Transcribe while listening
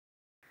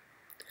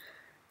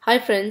Hi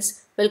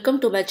friends, welcome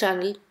to my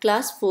channel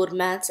Class 4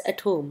 Maths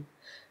at Home.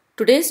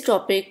 Today's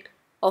topic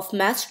of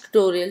Maths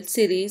tutorial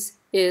series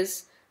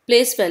is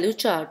Place Value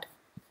Chart.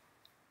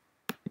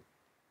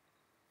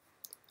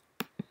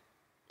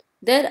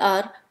 There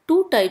are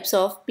two types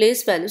of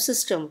place value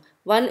system.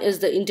 One is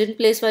the Indian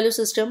place value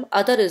system,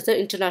 other is the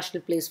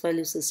international place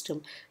value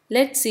system.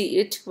 Let's see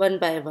it one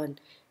by one.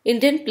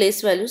 Indian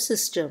place value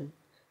system.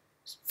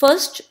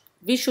 First,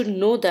 we should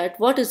know that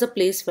what is the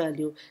place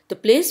value. The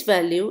place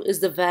value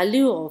is the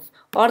value of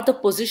or the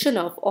position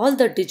of all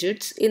the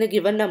digits in a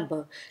given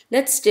number.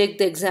 Let's take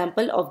the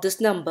example of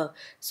this number.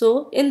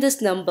 So in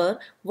this number,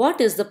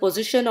 what is the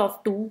position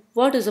of 2,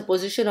 what is the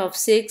position of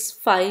 6,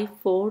 5,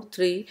 4,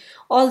 3,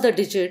 all the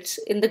digits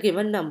in the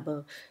given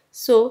number.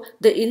 So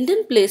the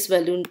Indian place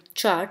value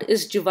chart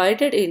is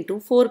divided into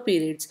 4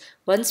 periods: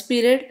 ones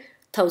period,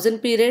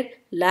 thousand period,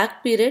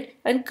 lakh period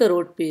and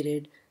crore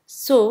period.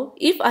 So,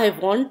 if I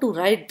want to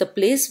write the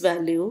place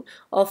value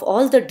of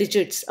all the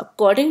digits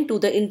according to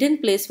the Indian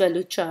place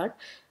value chart,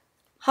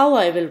 how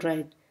I will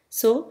write?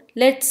 So,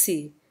 let's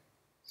see.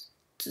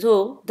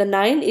 So, the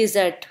 9 is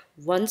at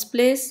ones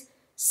place,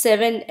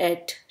 7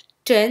 at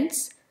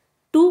tens,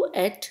 2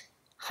 at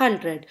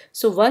 100.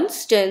 So,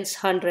 ones, tens,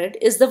 100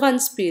 is the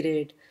ones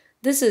period.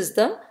 This is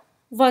the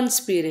ones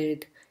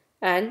period.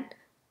 And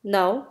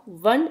now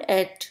 1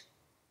 at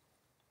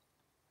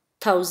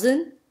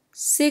 1000,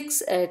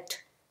 6 at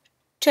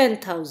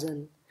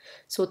 10,000.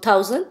 So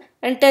 1000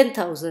 and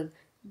 10,000.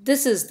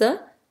 This is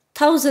the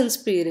thousands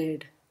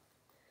period.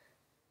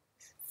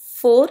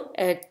 4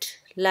 at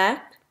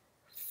lakh,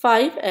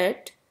 5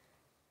 at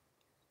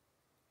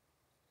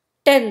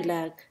 10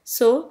 lakh.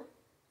 So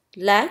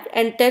lakh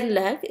and 10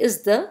 lakh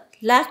is the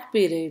lakh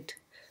period.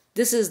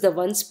 This is the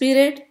ones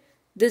period.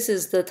 This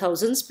is the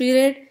thousands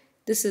period.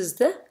 This is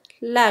the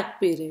lakh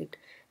period.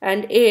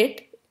 And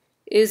 8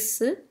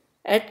 is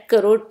at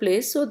crore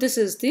place. So this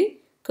is the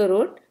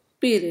crore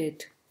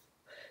period.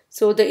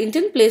 So the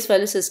Indian place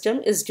value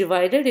system is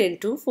divided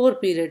into 4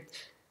 periods: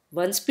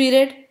 ones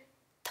period,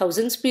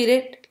 thousands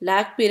period,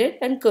 lakh period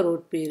and crore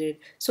period.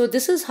 So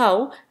this is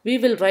how we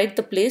will write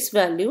the place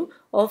value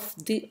of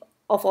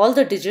all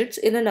the digits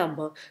in a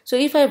number. So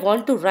if I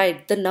want to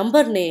write the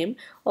number name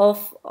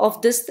of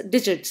this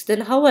digits,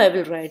 then how I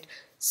will write?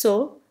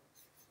 So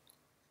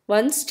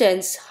ones,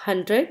 tens,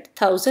 100,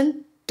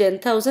 1000,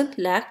 10,000,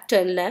 lakh,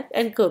 10 lakh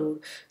and crore.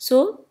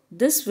 So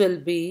this will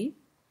be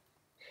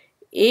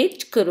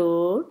 8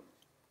 crore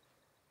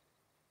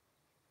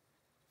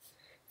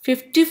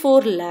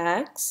 54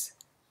 lakhs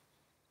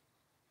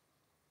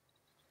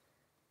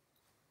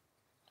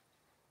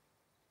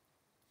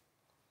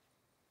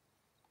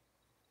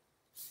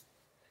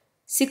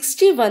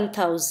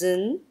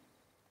 61,000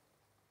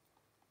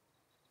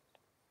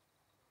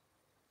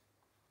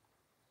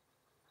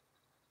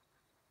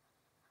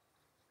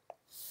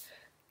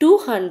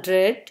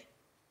 200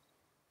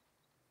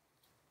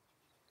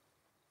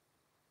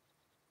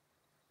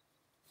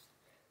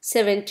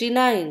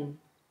 79.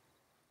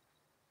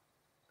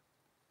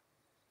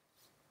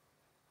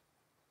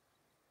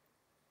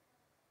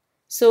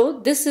 So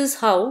this is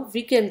how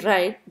we can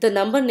write the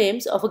number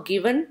names of a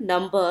given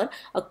number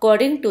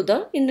according to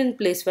the Indian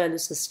place value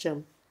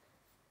system.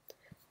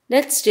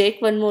 Let's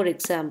take one more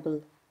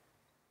example.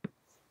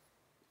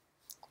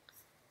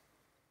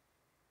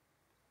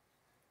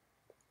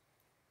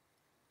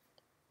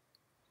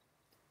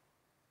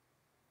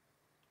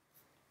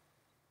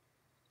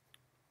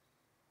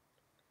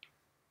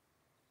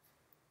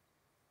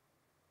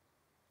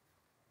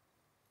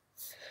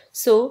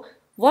 So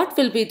what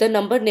will be the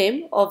number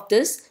name of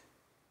this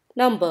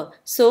number?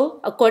 So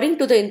according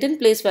to the Indian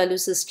place value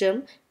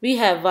system, we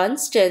have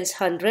ones, tens,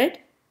 100,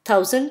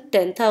 1000,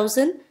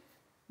 10,000.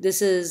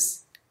 This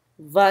is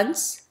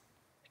ones,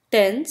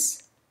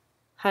 tens,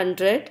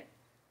 100,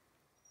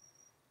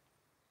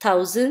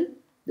 1000.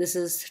 This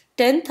is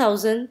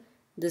 10,000.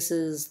 This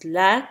is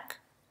lakh.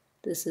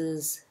 This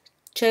is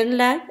 10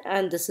 lakh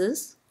and this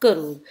is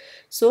crore.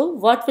 So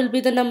what will be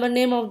the number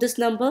name of this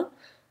number?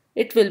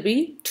 It will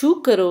be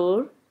 2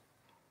 crore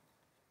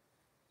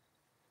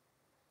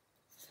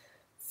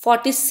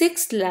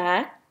 46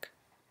 lakh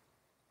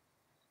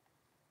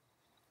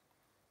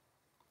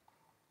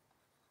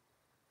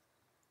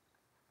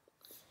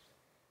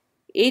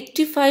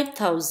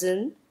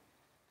 85,000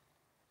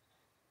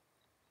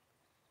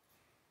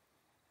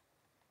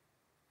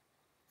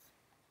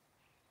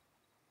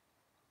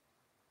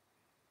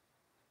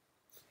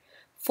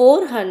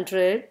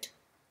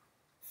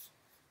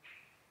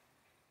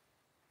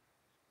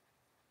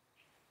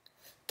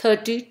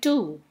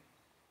 432.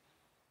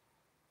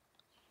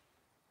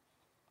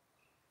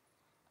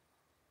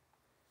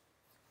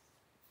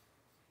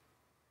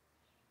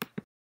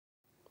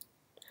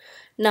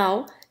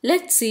 Now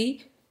let's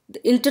see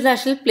the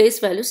international place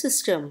value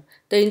system.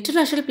 The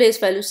international place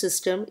value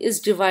system is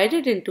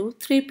divided into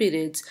 3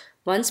 periods: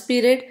 ones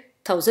period,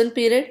 thousand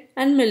period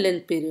and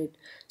million period.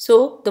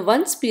 So the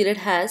ones period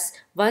has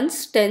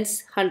ones,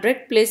 tens,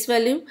 100 place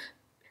value,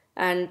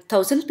 and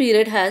 1000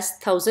 period has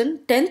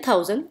 1000,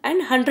 10,000 and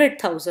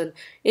 100,000.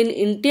 In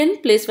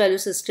Indian place value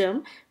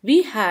system,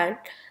 we had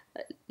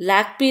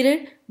lakh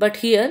period, but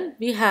here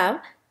we have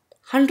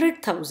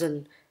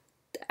 100,000,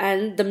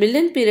 and the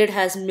million period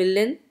has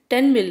million,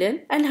 10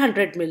 million and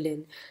 100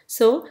 million.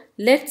 So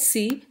let's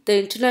see the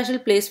international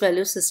place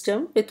value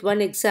system with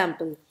one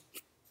example.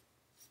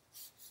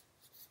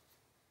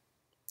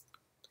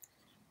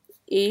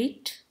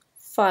 8,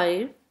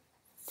 5,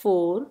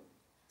 4,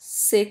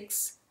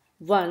 6,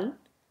 1,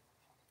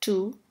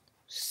 2,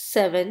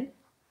 7,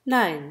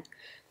 9.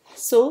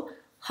 So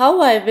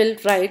how I will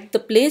write the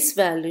place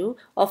value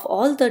of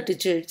all the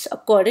digits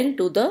according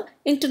to the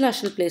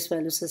international place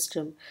value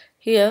system.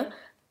 Here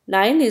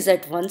 9 is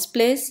at ones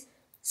place,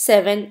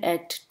 7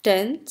 at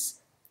tens,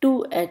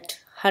 2 at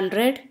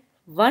 100,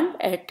 1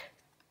 at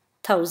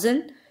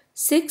 1000,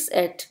 6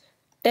 at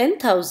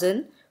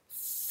 10,000,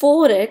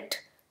 4 at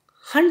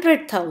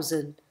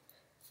 100,000,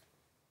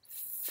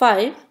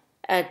 5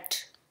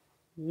 at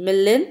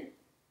million,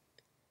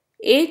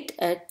 8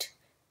 at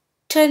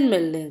 10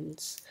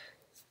 millions.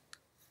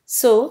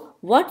 So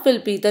what will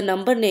be the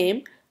number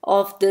name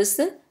of this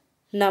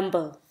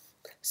number?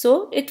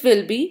 So it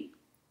will be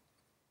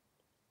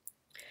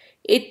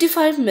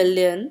 85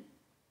 million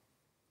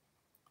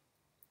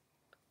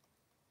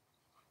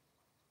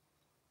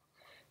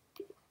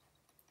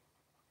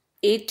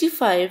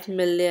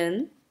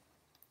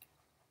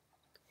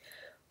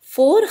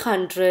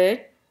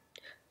 400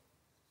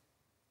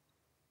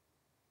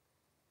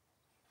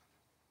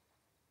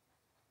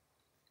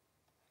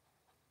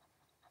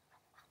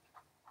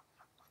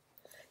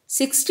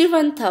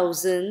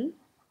 61,000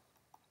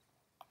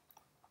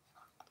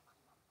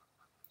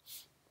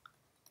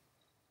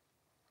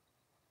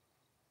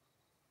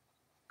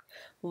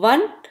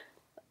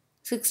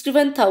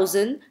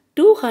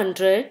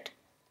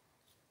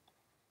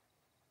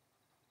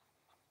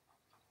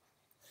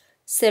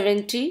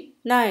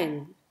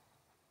 161,279.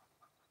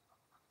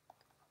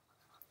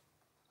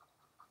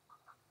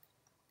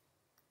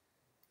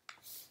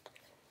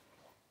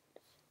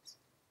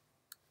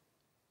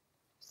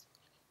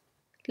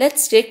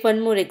 Let's take one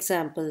more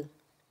example.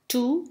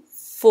 2,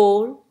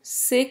 4,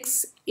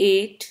 6,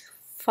 8,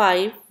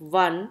 5,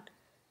 1,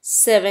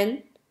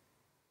 7,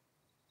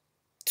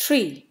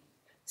 3.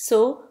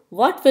 So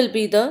what will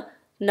be the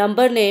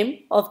number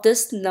name of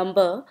this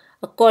number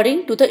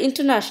according to the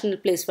international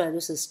place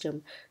value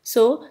system?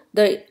 So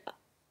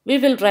we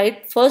will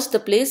write first the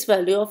place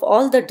value of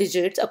all the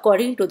digits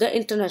according to the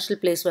international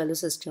place value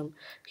system.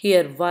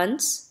 Here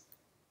ones,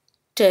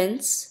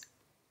 tens,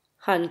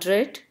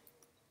 100,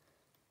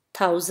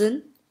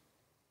 1000,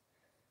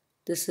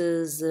 this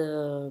is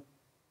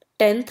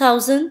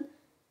 10,000,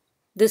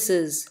 this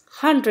is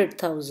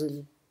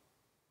 100,000,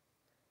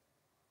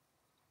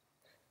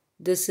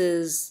 this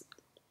is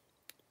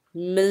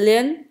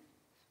million,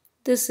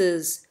 this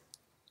is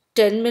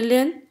 10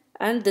 million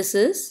and this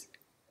is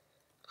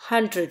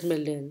 100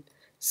 million.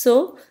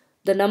 So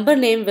the number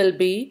name will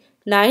be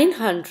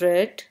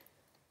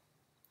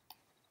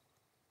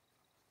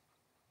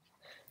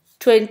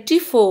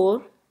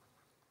 924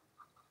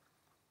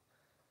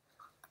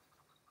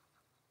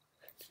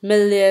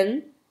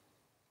 million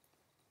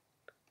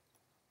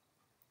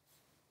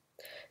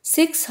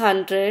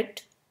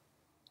 600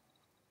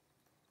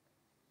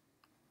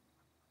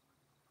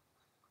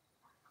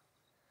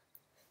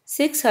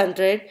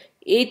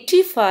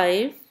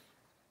 685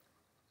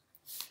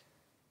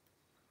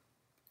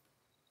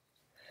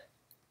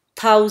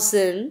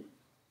 thousand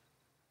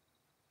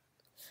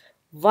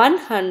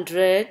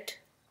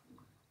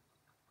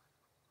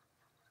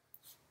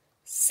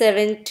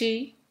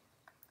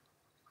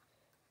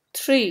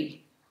 173.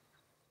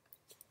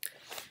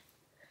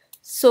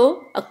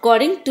 So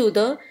according to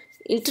the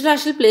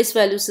international place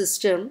value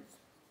system,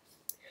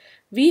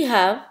 we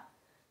have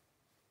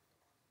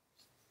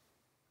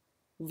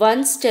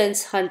ones,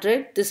 tens,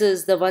 100. This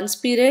is the ones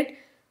period.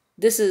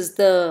 This is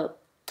the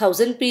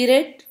 1000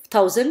 period,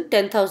 1000,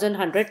 10,000,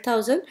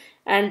 100,000,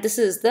 and this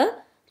is the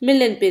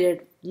million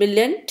period,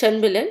 million, 10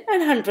 million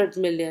and 100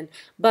 million.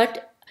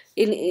 But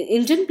in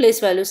Indian place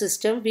value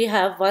system, we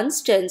have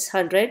ones, tens,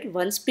 100,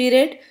 ones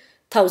period,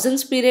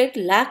 thousands period,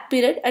 lakh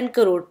period and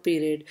crore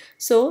period.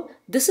 So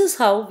this is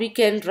how we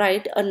can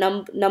write a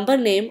number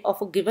name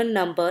of a given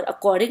number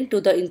according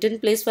to the Indian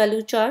place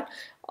value chart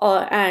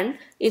and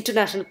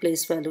international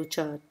place value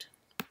chart.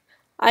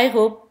 I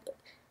hope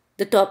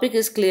the topic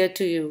is clear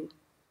to you.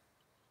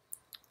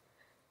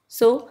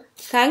 So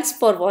thanks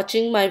for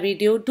watching my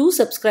video. Do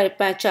subscribe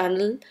my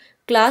channel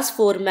Class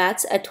 4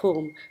 Maths at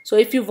Home. So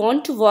if you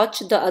want to watch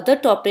the other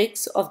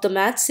topics of the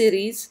math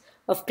series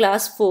of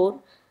Class 4,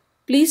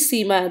 please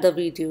see my other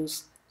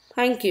videos.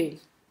 Thank you.